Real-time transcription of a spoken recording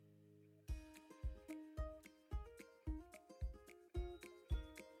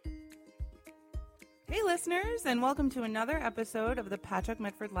Hey listeners, and welcome to another episode of the Patchogue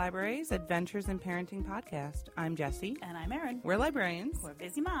Medford Library's Adventures in Parenting podcast. I'm Jessie. And I'm Erin. We're librarians. We're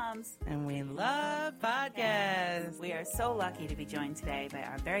busy moms. And we love podcasts. We are so lucky to be joined today by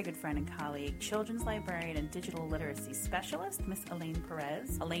our very good friend and colleague, children's librarian and digital literacy specialist, Miss Elaine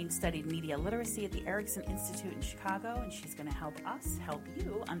Perez. Elaine studied media literacy at the Erickson Institute in Chicago, and she's going to help us help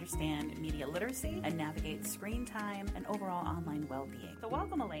you understand media literacy and navigate screen time and overall online well-being. So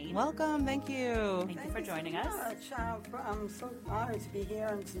welcome, Elaine. Welcome. Thank you. Thank you for joining us. I'm so honored to be here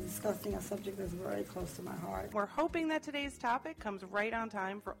and to discussing a subject that's very close to my heart. We're hoping that today's topic comes right on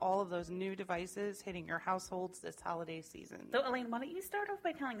time for all of those new devices hitting your households this holiday season. So, Elaine, why don't you start off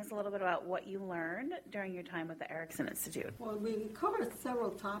by telling us a little bit about what you learned during your time with the Erickson Institute? Well, we covered several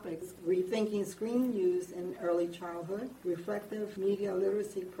topics: rethinking screen use in early childhood, reflective media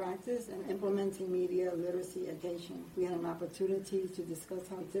literacy practice, and implementing media literacy education. We had an opportunity to discuss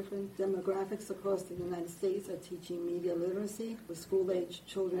how different demographics across the United States are teaching media literacy for school-age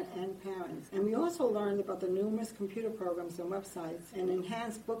children and parents. And we also learned about the numerous computer programs and websites and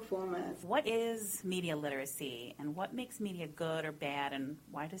enhanced book formats. What is media literacy, and what makes media good or bad, and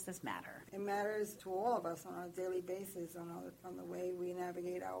why does this matter? It matters to all of us on a daily basis, on the way we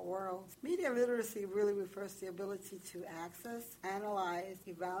navigate our world. Media literacy really refers to the ability to access, analyze,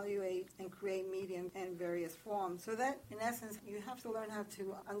 evaluate, and create media in various forms. So that, in essence, you have to learn how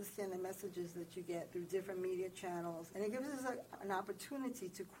to understand the messages that you get through different media channels. And it gives us an opportunity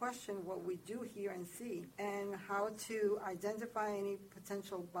to question what we do hear and see, and how to identify any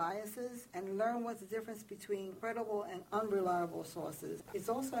potential biases and learn what's the difference between credible and unreliable sources. It's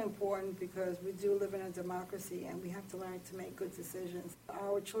also important because we do live in a democracy and we have to learn to make good decisions.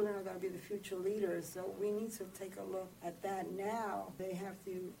 Our children are going to be the future leaders, so we need to take a look at that now. They have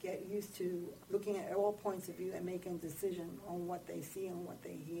to get used to looking at all points of view and making a decision on what they see and what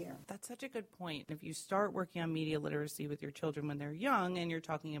they hear. That's such a good point. If you start working on media literacy with your children when they're young and you're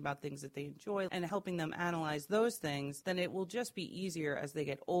talking about things that they enjoy and helping them analyze those things, then it will just be easier as they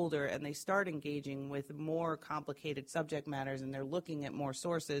get older and they start engaging with more complicated subject matters and they're looking at more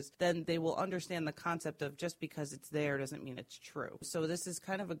sources. Then they will understand the concept of just because it's there doesn't mean it's true. So this is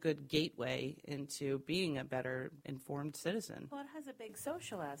kind of a good gateway into being a better informed citizen. Well, it has a big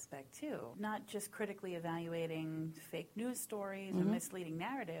social aspect, too. Not just critically evaluating fake news stories or misleading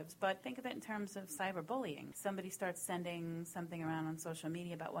narratives, but think of it in terms of cyberbullying. Somebody starts sending something around on social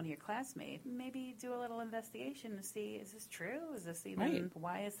media about one of your classmates. Maybe do a little investigation to see, is this true? Is this even,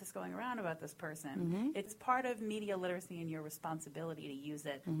 why is this going around about this person? It's part of media literacy and your responsibility to use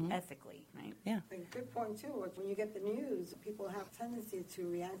it ethically, right? Yeah. A good point, too. When you get the news, people have a tendency to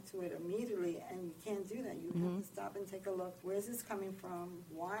react to it immediately, and you can't do that. You have to stop and take a look. Where is this coming from?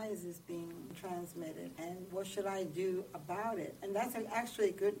 Why is this being transmitted? And what should I do about it? And that's actually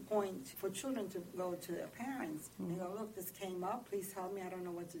a good point for children to go to their parents and go, look, this came up. Please help me. I don't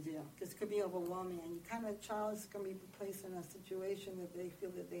know what to do. Because it could be overwhelming. And you kind of, child's going to be placed in a situation that they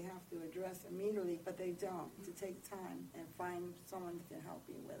feel that they have to address immediately, but they don't. To take time and find someone that can help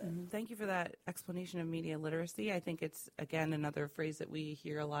you with it. Thank you for that explanation of media literacy. I think it's, again, another phrase that we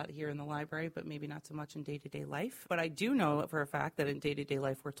hear a lot here in the library, but maybe not so much in day-to-day life. But I do know for a fact that in day-to-day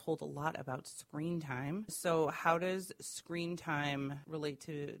life, we're told a lot about screen time. So how does screen time relate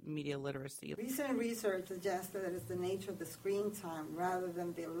to media literacy? Recent research suggests that it's the nature of the screen time rather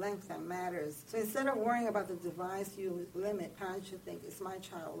than the length that matters. So instead of worrying about the device use limit, parents should think, is my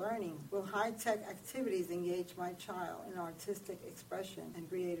child learning? Will high-tech activities engage my child in artistic expression and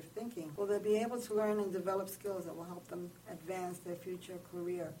creative thinking? Will they be able to learn and develop skills that will help them advance their future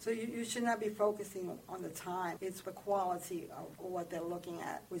career? So you should not be focusing on the time. It's the quality of what they're looking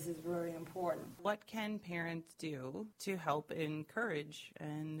at, which is very important. What can parents do to help encourage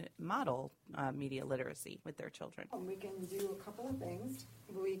and model media literacy with their children? We can do a couple of things.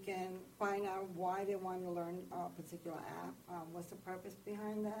 We can find out why they want to learn a particular app, what's the purpose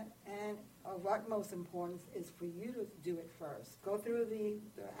behind that, and of utmost importance is for you to do it first. Go through the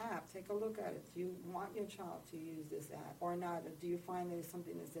app, take a look at it. Do you want your child to use this app or not? Or do you find that it's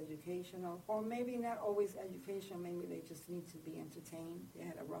something that's educational? Or maybe not always educational, maybe they just need to be entertained. They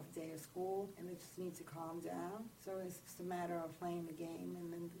had a rough day of school and they just need to calm down. So it's just a matter of playing the game,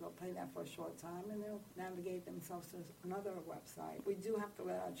 and then they'll play that for a short time and they'll navigate themselves to another website. We do have to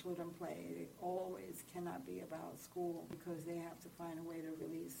let our children play. It always cannot be about school because they have to find a way to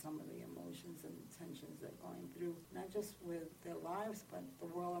release some of the emotions emotions and tensions they're going through, not just with their lives, but the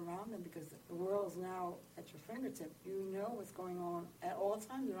world around them, because the world is now at your fingertip. You know what's going on at all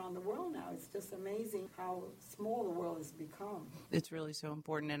times around the world now. It's just amazing how small the world has become. It's really so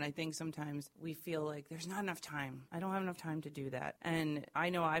important, and I think sometimes we feel like there's not enough time. I don't have enough time to do that. And I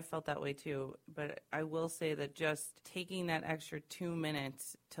know I've felt that way too, but I will say that just taking that extra 2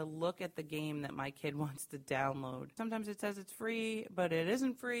 minutes to look at the game that my kid wants to download. Sometimes it says it's free, but it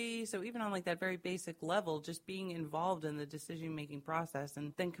isn't free. So even on like that very basic level, just being involved in the decision-making process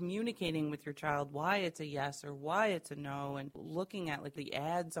and then communicating with your child why it's a yes or why it's a no, and looking at like the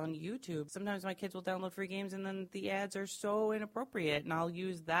ads on YouTube. Sometimes my kids will download free games and then the ads are so inappropriate, and I'll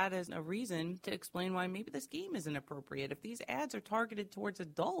use that as a reason to explain why maybe this game isn't appropriate. If these ads are targeted towards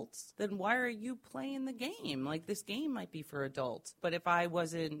adults, then why are you playing the game? Like, this game might be for adults. But if I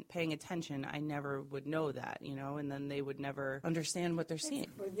wasn't paying attention, I never would know that, and then they would never understand what they're seeing.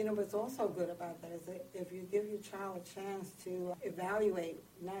 But, what's also good about that is that if you give your child a chance to evaluate,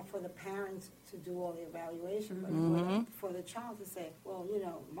 not for the parents to do all the evaluation, but for the child to say, well,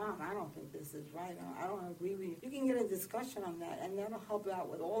 Mom, I don't think this is right. I don't agree with you. You can get a discussion on that, and that'll help out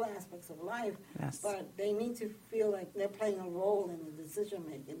with all aspects of life. Yes. But they need to feel like they're playing a role in the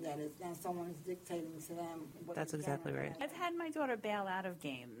decision-making, that it's not someone who's dictating to them what That's exactly right. I've had my daughter bail out of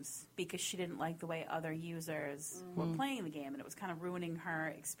games because she didn't like the way other users were playing the game, and it was kind of ruining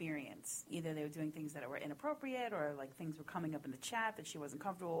her experience. Either they were doing things that were inappropriate, or like things were coming up in the chat that she wasn't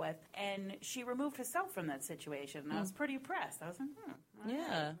comfortable with, and she removed herself from that situation, and I was pretty impressed. I was like, all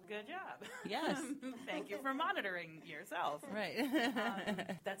right, good job. Yes. Thank you for monitoring yourself. Right.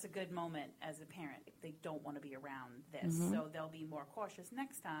 That's a good moment as a parent. They don't want to be around this, so they'll be more cautious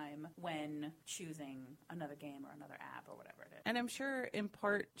next time when choosing another game or another app or whatever it is. And I'm sure in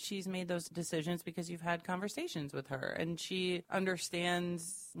part she's made those decisions because you've had conversations with her, and she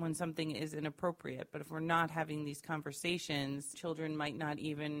understands when something is inappropriate. But if we're not having these conversations, children might not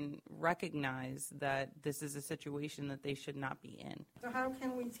even recognize that this is a situation that they should not be in. So how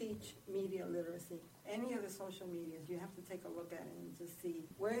can we teach media literacy? Any of the social medias, you have to take a look at it and just see,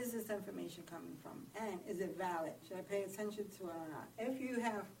 where is this information coming from? And is it valid? Should I pay attention to it or not? If you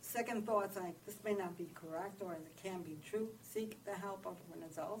have second thoughts like, this may not be correct or it can be true, seek the help of an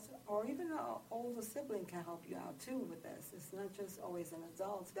adult, or even an older sibling can help you out too with this. It's not just always an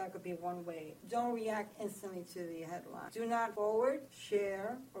adult. That could be one way. Don't react instantly to the headline. Do not forward,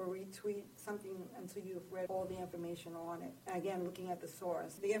 share, or retweet something until you've read all the information on it. Again, looking at the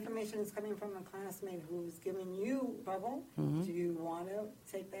source. The information is coming from a classmate who's giving you trouble. Do you want to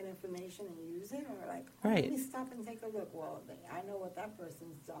take that information and use it? Or like, let me stop and take a look. Well, I know what that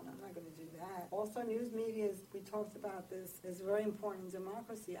person's done. I'm not going to do that. Also, news media, we talked about this, is very important in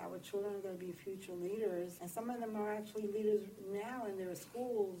democracy. Our children are going to be future leaders. And some of them are actually leaders now in their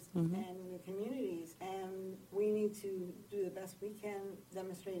schools and in their communities. And we need to do the best we can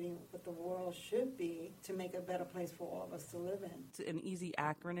demonstrating what the world should be to make a better place for all of us to live in. It's an easy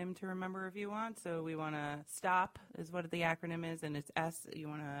acronym to remember if you want. So we want to STOP is what the acronym is, and it's S. You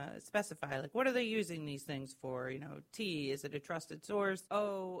want to specify, like, what are they using these things for? T, is it a trusted source?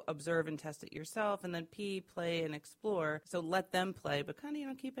 O, observe and test it yourself. And then P, play and explore. So let them play, but kind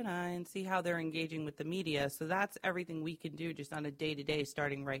of, keep an eye and see how they're engaging with the media. So that's everything we can do just on a day-to-day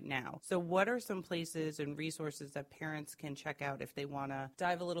starting right now. So what are some places and resources that parents can check out if they want to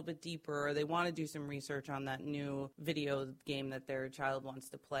dive a little bit deeper, or they want to do some research on that new video game that their child wants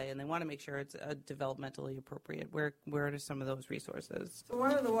to play, and they want to make sure it's developmentally appropriate? Where are some of those resources? So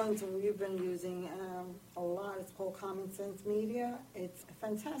one of the ones that we've been using a lot is called Common Sense Media. It's a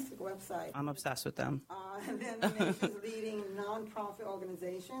fantastic website. I'm obsessed with them. And then the nation's leading nonprofit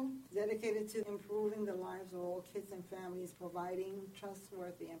organization dedicated to improving the lives of all kids and families, providing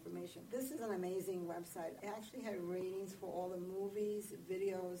trustworthy information. This is an amazing website. It actually had ratings for all the movies,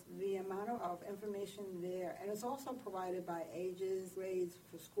 videos, the amount of information there. And it's also provided by ages, grades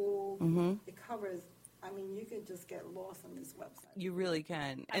for school. It covers, you could just get lost on this website. You really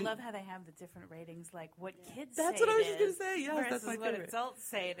can. I love how they have the different ratings, like what kids That's say what I was it just going is to say. Yes, that's my versus what favorite. adults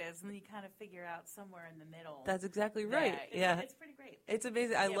say it is, and then you kind of figure out somewhere in the middle. That's exactly right. It's pretty great. It's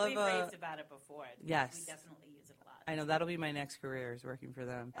amazing. I love. We've raved about it before. Yes. We definitely use it a lot. I know that'll be my next career, is working for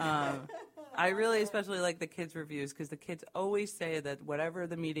them. I really especially like the kids' reviews, because the kids always say that whatever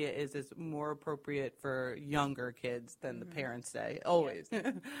the media is more appropriate for younger kids than the parents say. Always.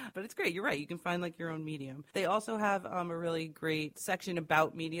 But it's great. You're right. You can find your own medium. They also have a really great section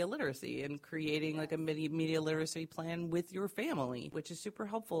about media literacy and creating a media literacy plan with your family, which is super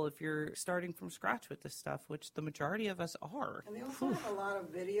helpful if you're starting from scratch with this stuff, which the majority of us are. And they also have a lot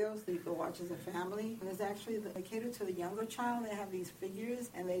of videos that you can watch as a family. And there's actually, they cater it to the younger child, they have these figures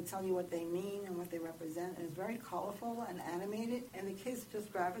and they tell you what they mean and what they represent. And it's very colorful and animated, and the kids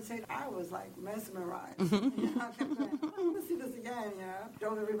just gravitate. I was like mesmerized. I kept going, I want to see this again.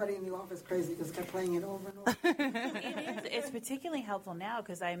 Drove everybody in the office crazy because I kept playing it over and over. It's particularly helpful now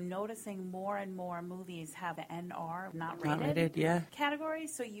because I'm noticing more and more movies have the NR, not rated, category,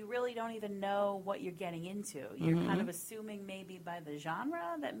 so you really don't even know what you're getting into. You're kind of assuming maybe by the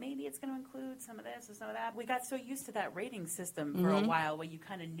genre that maybe it's going to include some of this or some of that. We got so used to that rating system for a while where you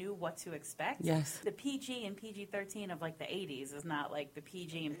kind of knew what to expect. Yes. The PG and PG-13 of like the 80s is not like the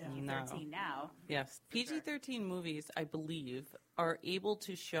PG and PG-13 now. Yes. PG-13 movies, I believe, are able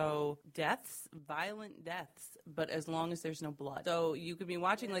to show deaths, violent deaths, but as long as there's no blood. So you could be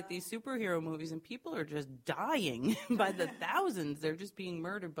watching like these superhero movies and people are just dying by the thousands. They're just being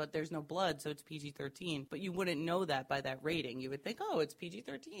murdered, but there's no blood, so it's PG-13. But you wouldn't know that by that rating. You would think, oh, it's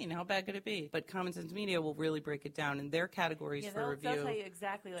PG-13. How bad could it be? But Common Sense Media will really break it down in their categories for review. They'll tell you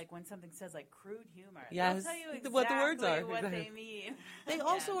exactly like when something says like crude humor. Yes. They'll tell you exactly what the words are. What they mean. They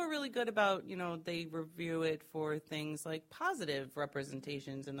also are really good about, they review it for things like positive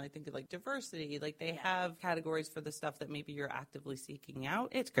representations and I think like diversity. Like they have categories for the stuff that maybe you're actively seeking out.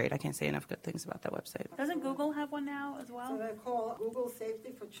 It's great. I can't say enough good things about that website. Doesn't Google have one now as well? So they call Google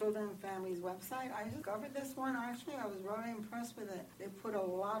Safety for Children and Families website. I discovered this one. Actually, I was really impressed with it. They put a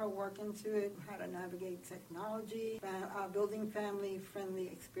lot of work into it, how to navigate technology, building family-friendly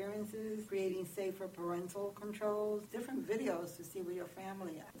experiences, creating safer parental controls, different videos to see where your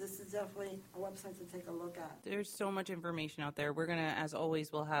family is. This is definitely a website to take a look at. There's so much information out there. We're going to, as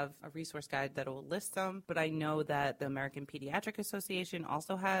always, we'll have a resource guide that will list them, but I know that the American Pediatric Association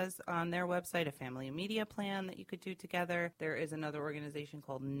also has on their website a family and media plan that you could do together. There is another organization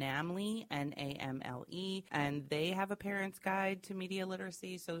called NAMLE, N-A-M-L-E, and they have a parent's guide to media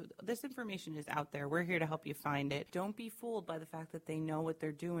literacy. So this information is out there. We're here to help you find it. Don't be fooled by the fact that they know what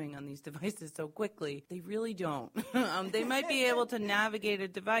they're doing on these devices so quickly. They really don't. They might be able to navigate a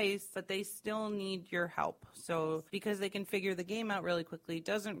device, but they still need your help. So because they can figure the game out really quickly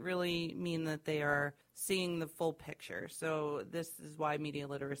doesn't really mean that they are seeing the full picture. So this is why media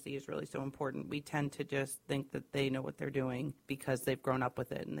literacy is really so important. We tend to just think that they know what they're doing because they've grown up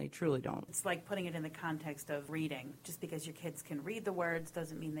with it, and they truly don't. It's like putting it in the context of reading. Just because your kids can read the words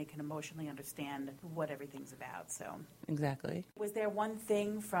doesn't mean they can emotionally understand what everything's about. So exactly. Was there one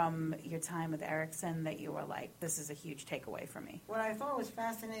thing from your time with Ericsson that you were like, this is a huge takeaway for me? What I thought was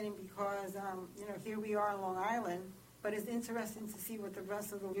fascinating because, here we are on Long Island, but it's interesting to see what the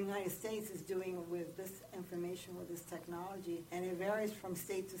rest of the United States is doing with this information, with this technology. And it varies from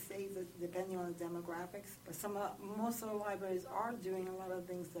state to state depending on the demographics. But most of the libraries are doing a lot of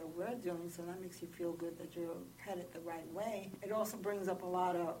things that we're doing, so that makes you feel good that you're headed the right way. It also brings up a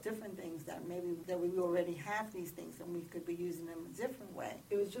lot of different things that we already have these things and we could be using them a different way.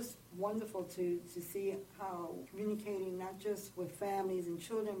 It was just wonderful to see how communicating not just with families and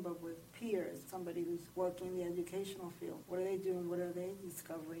children, but with peers, somebody who's working in the educational field. What are they doing? What are they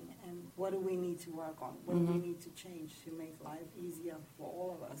discovering? And what do we need to work on? What do we need to change to make life easier for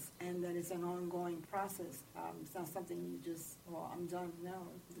all of us? And that it's an ongoing process. It's not something you just, I'm done. No,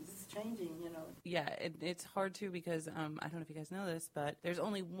 it's changing, Yeah, it's hard too because I don't know if you guys know this, but there's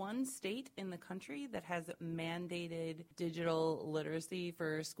only one state in the country that has mandated digital literacy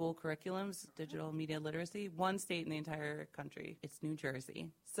for school curriculums, digital media literacy. One state in the entire country. It's New Jersey.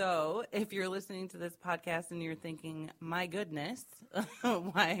 So if you're listening to this podcast and you're thinking, my goodness,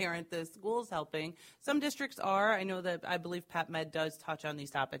 why aren't the schools helping? Some districts are. I believe PapMed does touch on these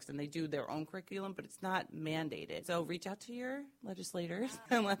topics and they do their own curriculum, but it's not mandated. So reach out to your legislators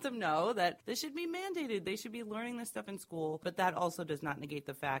and let them know that this should be mandated. They should be learning this stuff in school, but that also does not negate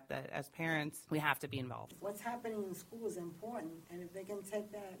the fact that as parents, we have to be involved. What's happening in school is important, and if they can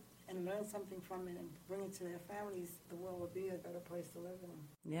take that and learn something from it and bring it to their families, the world will be a better place to live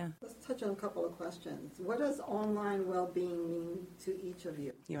in. Yeah. Let's touch on a couple of questions. What does online well-being mean to each of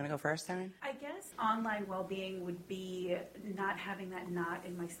you? You want to go first, Taryn? I guess online well-being would be not having that knot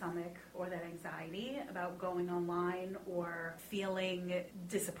in my stomach or that anxiety about going online or feeling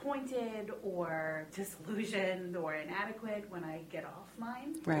disappointed or disillusioned or inadequate when I get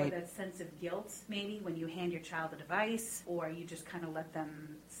offline. Right. Or that sense of guilt maybe when you hand your child a device or you just kind of let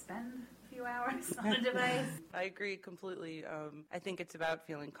them spend spend a few hours on a device. I agree completely. I think it's about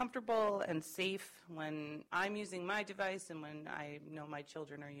feeling comfortable and safe when I'm using my device and when I know my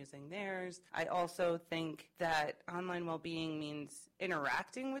children are using theirs. I also think that online well-being means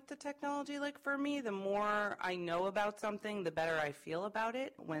interacting with the technology. Like for me, the more I know about something, the better I feel about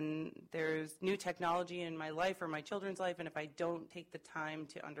it. When there's new technology in my life or my children's life, and if I don't take the time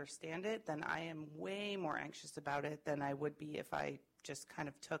to understand it, then I am way more anxious about it than I would be if I just kind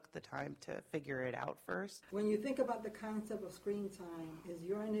of took the time to figure it out first. When you think about the concept of screen time, is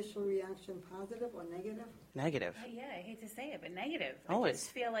your initial reaction positive or negative? Negative. Yeah, I hate to say it, but negative. Always. I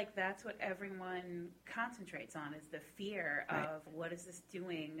just feel like that's what everyone concentrates on, is the fear of what is this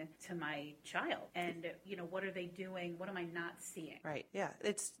doing to my child? And, what are they doing? What am I not seeing? Right, yeah.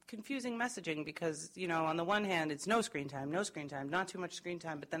 It's confusing messaging because, on the one hand, it's no screen time, not too much screen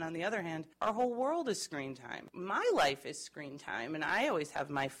time. But then on the other hand, our whole world is screen time. My life is screen time, and I always have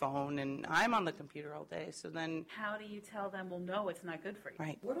my phone, and I'm on the computer all day. So then how do you tell them, well, no, it's not good for you?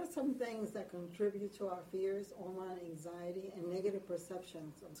 Right. What are some things that contribute to our fears, online anxiety, and negative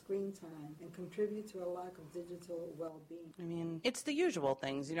perceptions of screen time and contribute to a lack of digital well-being? I mean, it's the usual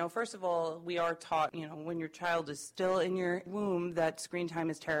things. First of all, we are taught, when your child is still in your womb, that screen time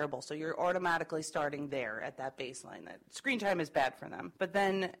is terrible. So you're automatically starting there at that baseline, that screen time is bad for them. But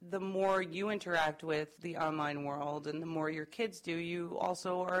then the more you interact with the online world and the more your kids do, you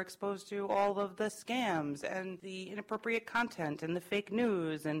also are exposed to all of the scams and the inappropriate content and the fake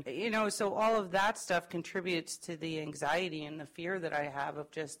news. And, so all of that stuff contributes to the anxiety and the fear that I have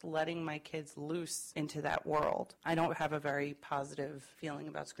of just letting my kids loose into that world. I don't have a very positive feeling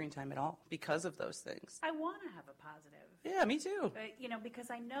about screen time at all because of those things. I want to have a positive. Yeah, me too.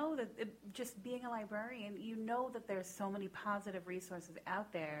 Because I know that just being a librarian, that there's so many positive resources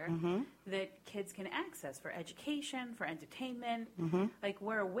out there that kids can access for education, for entertainment. Like,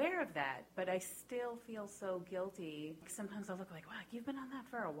 we're aware of that, but I still feel so guilty. Sometimes I'll look like, wow, you've been on that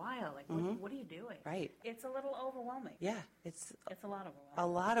for a while. Like, what are you doing? Right. It's a little overwhelming. Yeah, it's a lot overwhelming. A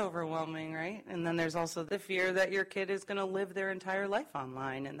lot overwhelming, right? And then there's also the fear that your kid is going to live their entire life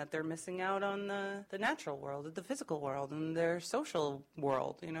online and that they're missing out on the natural world, the physical world, and their social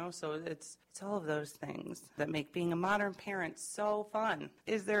world, So it's all of those things that make being a modern parent so fun.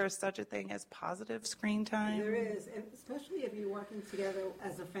 Is there such a thing as positive screen time? There is, especially if you're working together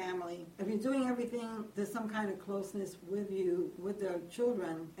as a family. If you're doing everything, there's some kind of closeness with the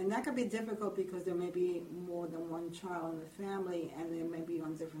children. And that can be difficult because there may be more than one child in the family and they may be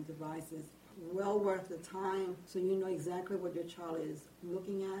on different devices. Well worth the time so you know exactly what your child is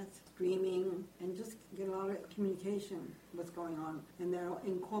looking at, streaming, and just get a lot of communication, what's going on. And they'll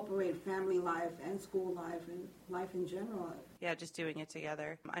incorporate family life and school life and life in general. Yeah, just doing it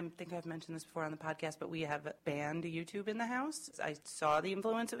together. I think I've mentioned this before on the podcast, but we have banned YouTube in the house. I saw the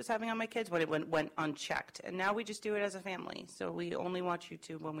influence it was having on my kids when it went unchecked. And now we just do it as a family. So we only watch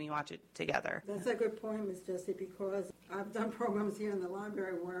YouTube when we watch it together. That's a good point, Ms. Jessie, because I've done programs here in the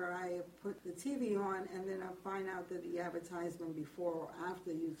library where I put the TV on and then I find out that the advertisement before or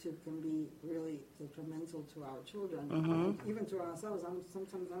after YouTube can be really detrimental to our children, even to ourselves.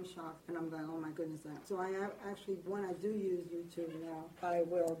 Sometimes I'm shocked and I'm going, oh my goodness. So I actually, when I do use YouTube now, I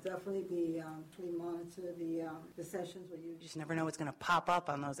will definitely be monitor the sessions with YouTube. You just never know what's going to pop up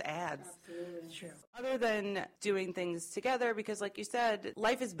on those ads. Absolutely. It's true. Other than doing things together, because like you said,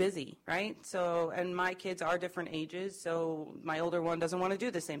 life is busy, right? So, and my kids are different ages, so my older one doesn't want to do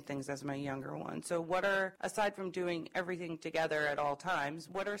the same things as my younger one. So aside from doing everything together at all times,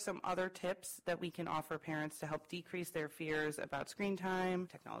 what are some other tips that we can offer parents to help decrease their fears about screen time,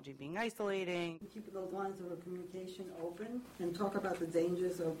 technology being isolating? Keep those lines of communication open and talk about the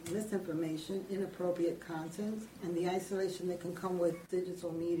dangers of misinformation, inappropriate content, and the isolation that can come with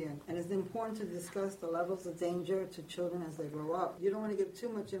digital media. And it's important to discuss the levels of danger to children as they grow up. You don't want to give too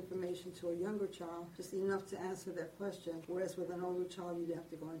much information to a younger child, just enough to answer their question, whereas with an older child, you'd have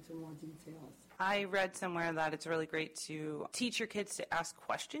to go into more details. I read somewhere that it's really great to teach your kids to ask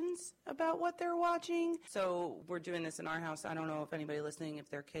questions about what they're watching. So we're doing this in our house. I don't know if anybody listening, if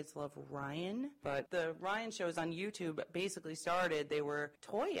their kids love Ryan, but the Ryan shows on YouTube basically started, they were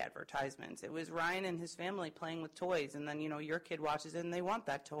toy advertisements. It was Ryan and his family playing with toys, and then, your kid watches it and they want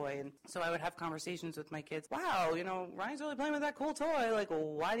that toy. And so I would have conversations with my kids. Wow, Ryan's really playing with that cool toy. Like, well,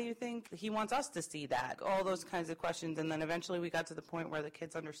 why do you think he wants us to see that? All those kinds of questions. And then eventually we got to the point where the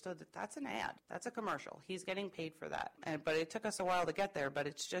kids understood that that's an ad. That's a commercial. He's getting paid for that. But it took us a while to get there, but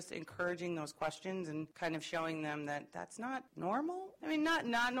it's just encouraging those questions and kind of showing them that that's not normal. I mean,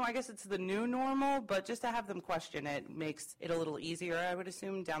 no, I guess it's the new normal, but just to have them question it makes it a little easier, I would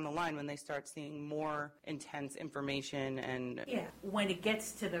assume, down the line when they start seeing more intense information and... Yeah, when it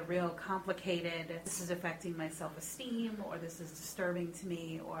gets to the real complicated, this is affecting my self-esteem, or this is disturbing to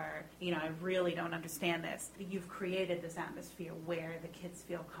me, or, I really don't understand this. You've created this atmosphere where the kids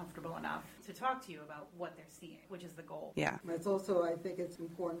feel comfortable enough to talk to you about what they're seeing, which is the goal. Yeah. But it's also, I think it's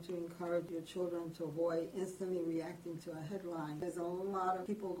important to encourage your children to avoid instantly reacting to a headline. There's a lot of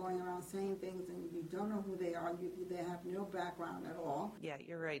people going around saying things and you don't know who they are. They have no background at all. Yeah,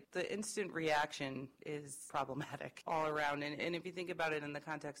 you're right. The instant reaction is problematic all around. And if you think about it in the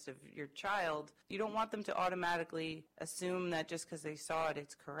context of your child, you don't want them to automatically assume that just because they saw it,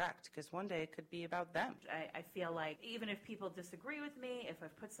 it's correct. Because one day it could be about them. I feel like even if people disagree with me, if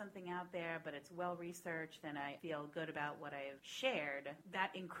I've put something out there, but it's well-researched and I feel good about what I've shared,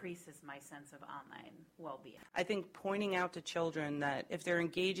 that increases my sense of online well-being. I think pointing out to children that if they're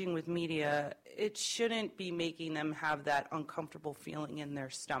engaging with media, it shouldn't be making them have that uncomfortable feeling in their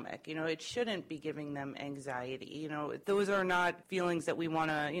stomach. It shouldn't be giving them anxiety. Those are not feelings that we want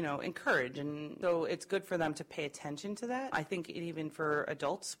to, encourage. And so it's good for them to pay attention to that. I think even for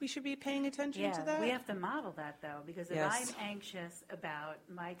adults, we should be paying attention to that. We have to model that, though, because if Yes. I'm anxious about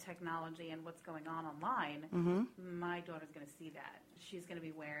my technology and what's going on online, my daughter's going to see that. She's going to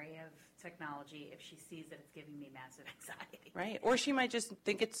be wary of technology if she sees that it's giving me massive anxiety. Right. Or she might just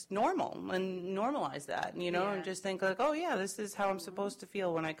think it's normal and normalize that, and just think like, oh, yeah, this is how I'm supposed to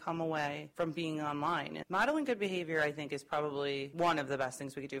feel when I come away from being online. Modeling good behavior, I think, is probably one of the best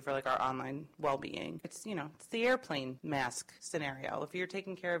things we could do for like our online well-being. It's, it's the airplane mask scenario. If you're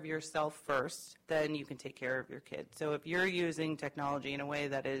taking care of yourself first, then you can take care of your kids. So if you're using technology in a way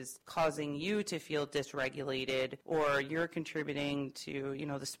that is causing you to feel dysregulated or you're contributing to,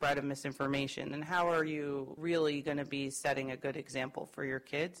 the spread of misinformation, then how are you really going to be setting a good example for your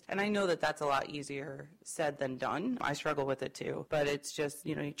kids? And I know that that's a lot easier said than done. I struggle with it too, but it's just,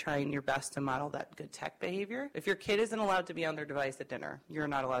 you're trying your best to model that good tech behavior. If your kid isn't allowed to be on their device at dinner, you're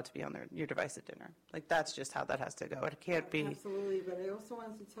not allowed to be on your device at dinner. Like, that's just how that has to go. It can't be. Absolutely, but I also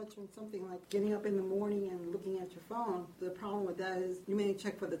wanted to touch on something like getting up in the morning and looking at your phone. The problem with that is you may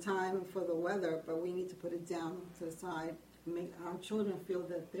check for the time and for the weather, but we need to put it down to the side. Make our children feel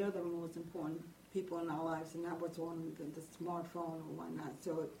that they're the most important people in our lives and not what's on the smartphone or whatnot.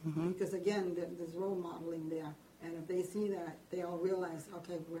 So, because again, there's role modeling there. And if they see that, they all realize,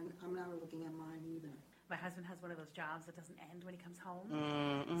 okay, I'm not looking at mine either. My husband has one of those jobs that doesn't end when he comes home.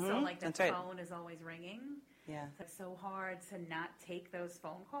 Mm-hmm. So, like, the That's right. phone is always ringing. Yeah. It's so hard to not take those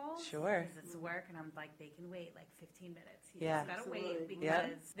phone calls. Sure. Because it's work, and I'm like, they can wait like 15 minutes. He's Yeah. got to wait Absolutely.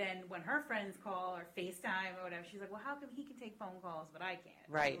 because then when her friends call or FaceTime or whatever, she's like, well, how come he can take phone calls but I can't?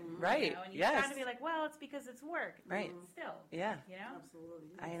 Right, right. And you're Yes. trying to be like, well, it's because it's work. Right. Still. Yeah.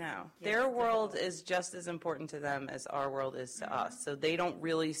 Absolutely. I know. Yeah, Their it's world difficult. is just as important to them as our world is to us. So they don't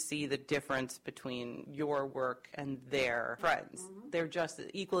really see the difference between your work and their friends. They're just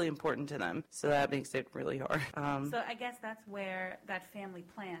equally important to them. So that makes it really hard. So I guess that's where that family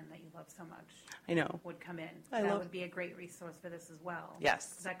plan that you love so much I know. would come in. I That love- would be a great resource for this as well.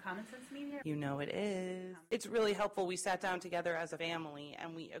 Yes. Is that Common Sense Media? You know it is. It's really helpful. We sat down together as a family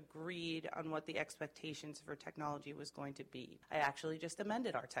and we agreed on what the expectations for technology was going to be. I actually just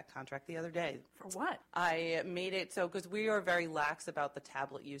amended our tech contract the other day. For what? I made it so, because we are very lax about the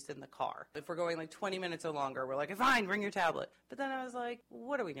tablet use in the car. If we're going like 20 minutes or longer, we're like, fine, bring your tablet. But then I was like,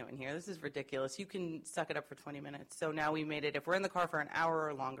 what are we doing here? This is ridiculous. You can suck it up for 20 minutes. So now we made it, if we're in the car for an hour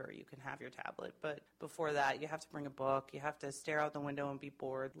or longer, you can have your tablet. But before that, you have to bring a book. You have to stare out the window and be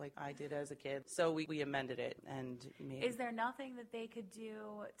bored like I did as a kid. So we amended it and made Is there nothing that they could do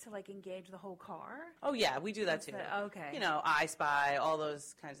to like engage the whole car? Oh, yeah, we do that too. Okay. I Spy, all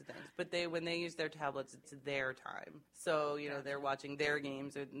those kinds of things. But when they use their tablets, it's their time. So, they're watching their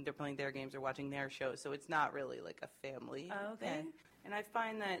games, or they're playing their games, or watching their shows. So it's not really like a family thing. And I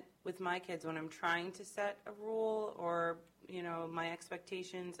find that with my kids, when I'm trying to set a rule or, my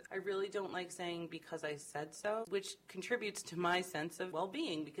expectations, I really don't like saying because I said so, which contributes to my sense of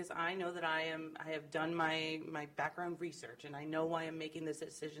well-being, because I know that I have done my background research and I know why I'm making the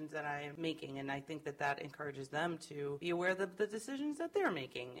decisions that I am making. And I think that encourages them to be aware of the decisions that they're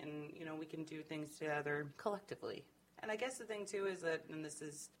making. And, we can do things together collectively. And I guess the thing too is that, and this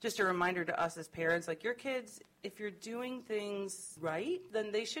is just a reminder to us as parents, like your kids, if you're doing things right,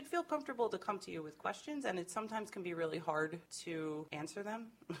 then they should feel comfortable to come to you with questions, and it sometimes can be really hard to answer them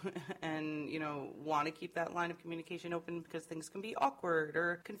and, want to keep that line of communication open because things can be awkward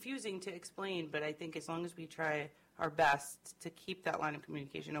or confusing to explain. But I think as long as we try our best to keep that line of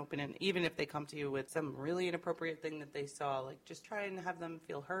communication open, and even if they come to you with some really inappropriate thing that they saw, like just try and have them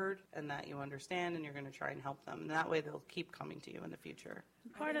feel heard and that you understand and you're going to try and help them. And that way they'll keep coming to you in the future.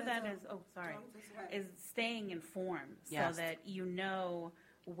 Part of that is staying informed so that you know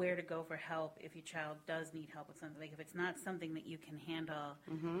where to go for help if your child does need help with something. Like if it's not something that you can handle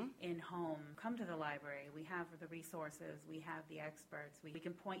in home, come to the library. We have the resources. We have the experts. We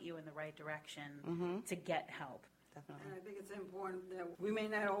can point you in the right direction to get help. Definitely. And I think it's important that we may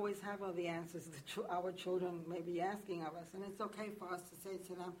not always have all the answers that our children may be asking of us, and it's okay for us to say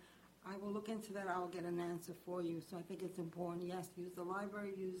to them, I will look into that, I'll get an answer for you. So I think it's important, yes, use the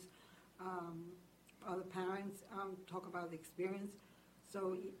library, use other parents, talk about the experience.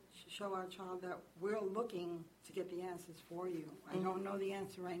 So show our child that we're looking to get the answers for you. I don't know the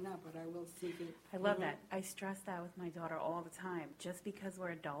answer right now, but I will seek it. I love that. I stress that with my daughter all the time. Just because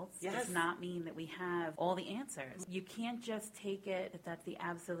we're adults does not mean that we have all the answers. You can't just take it that that's the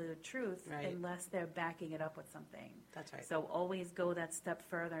absolute truth unless they're backing it up with something. That's right. So always go that step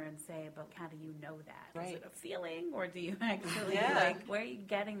further and say, but how do you know that? Right. Is it a feeling, or do you actually, where are you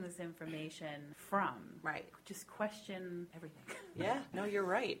getting this information from? Right. Just question everything. Yeah, no, you're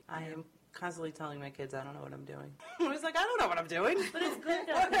right. I am constantly telling my kids I don't know what I'm doing. I was like, I don't know what I'm doing. But it's good,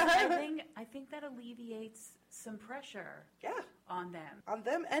 though, 'cause I think that alleviates some pressure on them. On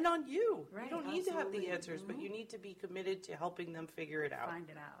them and on you. Right. You don't need to have the answers, but you need to be committed to helping them figure it out. Find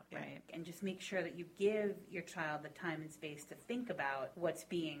it out, right? And just make sure that you give your child the time and space to think about what's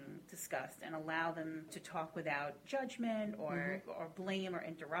being discussed and allow them to talk without judgment or blame or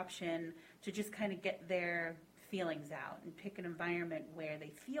interruption, to just kind of get their feelings out and pick an environment where they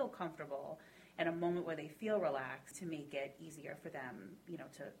feel comfortable and a moment where they feel relaxed to make it easier for them,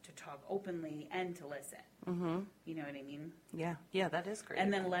 to talk openly and to listen. You know what I mean? Yeah, that is great.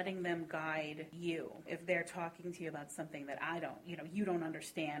 And then letting them guide you. If they're talking to you about something that you don't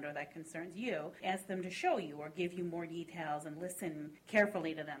understand or that concerns you, ask them to show you or give you more details and listen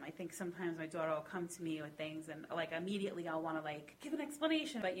carefully to them. I think sometimes my daughter will come to me with things and immediately I'll want to give an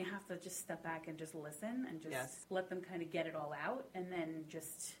explanation, but you have to just step back and just listen and just let them kind of get it all out, and then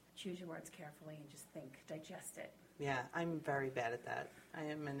just choose your words carefully and just think, digest it. Yeah, I'm very bad at that. I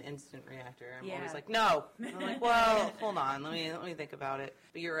am an instant reactor. I'm always like, no. I'm like, well, hold on. Let me think about it.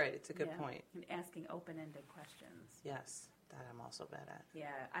 But you're right. It's a good point. And asking open-ended questions. Yes, that I'm also bad at. Yeah,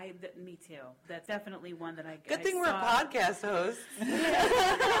 me too. That's definitely one that I Good thing we're podcast hosts.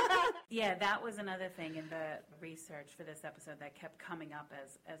 Yeah, that was another thing in the research for this episode that kept coming up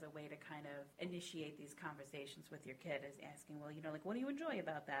as a way to kind of initiate these conversations with your kid, is asking, well, what do you enjoy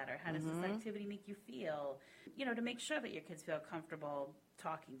about that? Or how does this activity make you feel? To make sure that your kids feel comfortable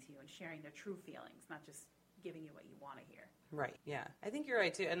talking to you and sharing their true feelings, not just giving you what you want to hear. Right, yeah. I think you're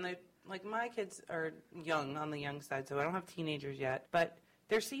right, too. And, my kids are young, on the young side, so I don't have teenagers yet. But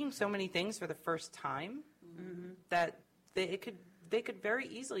they're seeing so many things for the first time that they could very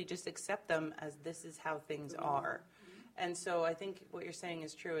easily just accept them as this is how things are. And so I think what you're saying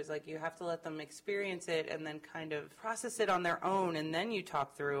is true, is you have to let them experience it and then kind of process it on their own, and then you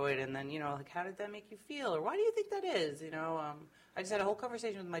talk through it, and then, how did that make you feel? Or why do you think that is? I just had a whole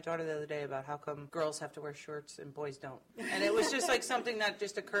conversation with my daughter the other day about how come girls have to wear shorts and boys don't. And it was just something that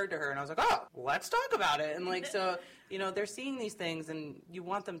just occurred to her, and I was like, oh, let's talk about it. And so, they're seeing these things, and you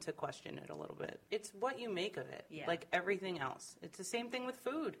want them to question it a little bit. It's what you make of it, like everything else. It's the same thing with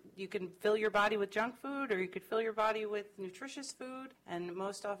food. You can fill your body with junk food, or you could fill your body with nutritious food, and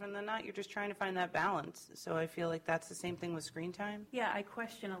most often than not, you're just trying to find that balance. So I feel like that's the same thing with screen time. Yeah, I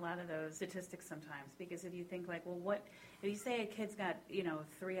question a lot of those statistics sometimes, because if you think if you say a kid's got,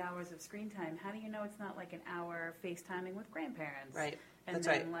 3 hours of screen time, how do you know it's not an hour FaceTiming with grandparents? Right. And That's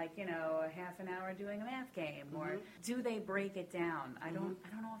then right. A half an hour doing a math game, or do they break it down? I don't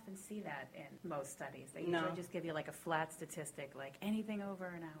often see that in most studies. They usually just give you a flat statistic, anything over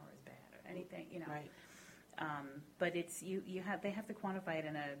an hour is bad, or anything, Right. But it's they have to quantify it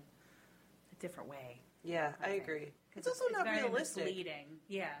in a different way. Yeah, I agree. It's also not very realistic. misleading.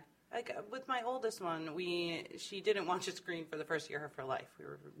 Yeah. Like with my oldest one, she didn't watch a screen for the first year of her life. We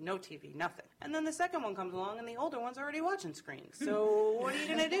were no TV, nothing. And then the second one comes along, and the older one's already watching screens. So what are you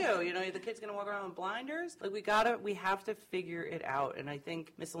gonna do? You know, the kid's gonna walk around with blinders. Like we have to figure it out. And I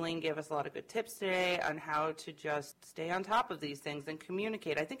think Miss Elaine gave us a lot of good tips today on how to just stay on top of these things and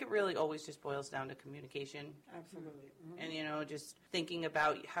communicate. I think it really always just boils down to communication. Absolutely. Mm-hmm. And, you know, just thinking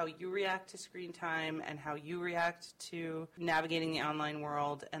about how you react to screen time and how you react to navigating the online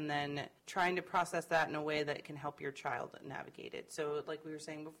world, and then trying to process that in a way that can help your child navigate it. So like we were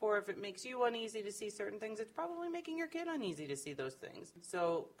saying before, if it makes you uneasy to see certain things, it's probably making your kid uneasy to see those things.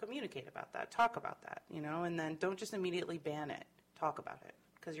 So communicate about that, talk about that, you know, and then don't just immediately ban it. Talk about it,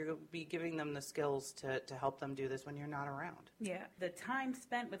 because you're going to be giving them the skills to help them do this when you're not around. Yeah, the time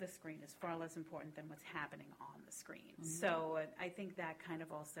spent with a screen is far less important than what's happening on the screen. Mm-hmm. So I think that kind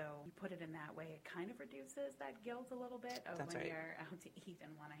of also, you put it in that way, it kind of reduces that guilt a little bit of That's when right. you're out to eat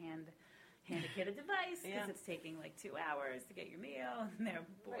and want to hand a kid a device because it's taking like 2 hours to get your meal, and they're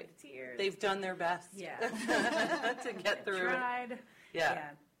bored to tears. They've done their best to get through tried. it.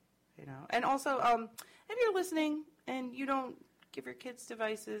 Yeah. You know, and also, if you're listening and you don't give your kids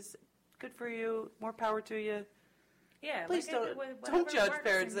devices, good for you, more power to you. Yeah, Please like don't judge works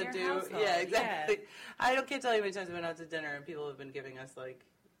parents in that your do. household. Yeah, exactly. Yeah. I can't tell you how many times I've been out to dinner and people have been giving us like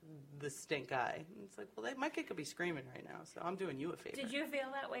the stink eye. And it's like, well, my kid could be screaming right now, so I'm doing you a favor. Did you feel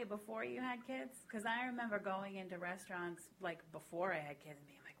that way before you had kids? Because I remember going into restaurants like before I had kids and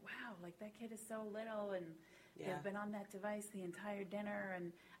being like, wow, like that kid is so little and they've been on that device the entire dinner,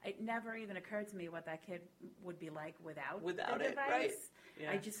 and it never even occurred to me what that kid would be like without the it, device. right?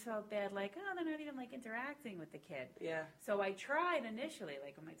 Yeah. I just felt bad, like, oh, they're not even like interacting with the kid. Yeah. So I tried initially,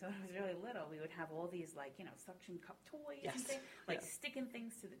 like when my daughter was really little, we would have all these like, you know, suction cup toys and things, like sticking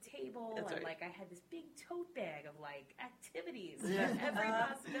things to the table. That's and right. like I had this big tote bag of like activities for every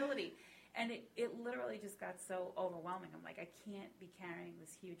possibility. And it literally just got so overwhelming. I'm like, I can't be carrying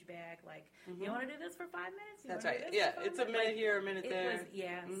this huge bag. Like, you want to do this for 5 minutes? That's right. Yeah, it's a minute here, a minute there.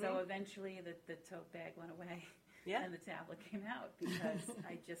 So eventually the tote bag went away. Yeah. And the tablet came out because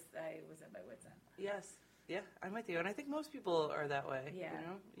I was at my wits' end. Yes. Yeah, I'm with you. And I think most people are that way. Yeah. You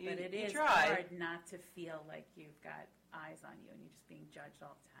know? But it is try. hard not to feel like you've got eyes on you and you're just being judged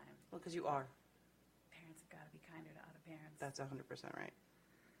all the time. Well, because you are. Parents have got to be kinder to other parents. That's 100% right.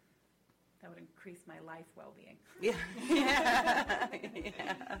 That would increase my life well-being. Yeah. Yeah.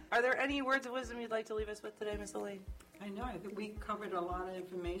 Are there any words of wisdom you'd like to leave us with today, Miss Elaine? I know. I think we covered a lot of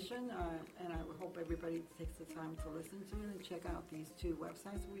information, and I hope everybody takes the time to listen to it and check out these 2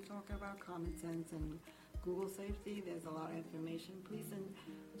 websites we talk about, Common Sense and Google Safety. There's a lot of information. Please, and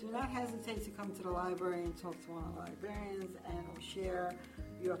do not hesitate to come to the library and talk to one of the librarians and share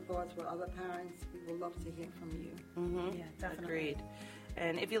your thoughts with other parents. We would love to hear from you. Mm-hmm. Yeah, definitely. Agreed.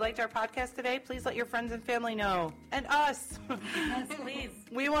 And if you liked our podcast today, please let your friends and family know. And us. Yes, please.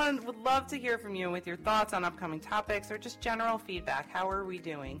 We would love to hear from you with your thoughts on upcoming topics or just general feedback. How are we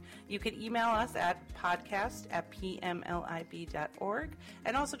doing? You could email us at podcast@pmlib.org.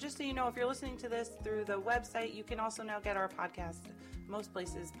 And also, just so you know, if you're listening to this through the website, you can also now get our podcast. Most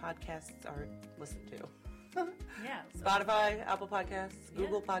places podcasts are listened to. Yeah. So Spotify, Apple Podcasts,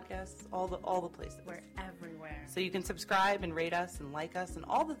 Google Podcasts, all the places. we're everywhere. So you can subscribe and rate us and like us and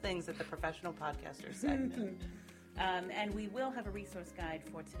all the things that the professional podcasters say. And we will have a resource guide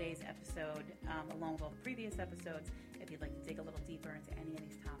for today's episode, along with all the previous episodes, if you'd like to dig a little deeper into any of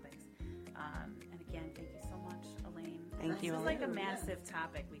these topics. And again, thank you so much, Elaine. Thank you, This is Elaine. like a massive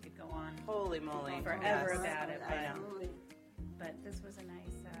topic. We could go on Holy moly. forever Yes. about it. But, Absolutely. but this was a nice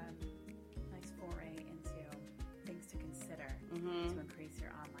foray into things to consider to increase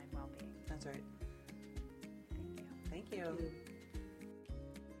your online well-being. That's right. Thank you. Thank you. Thank you.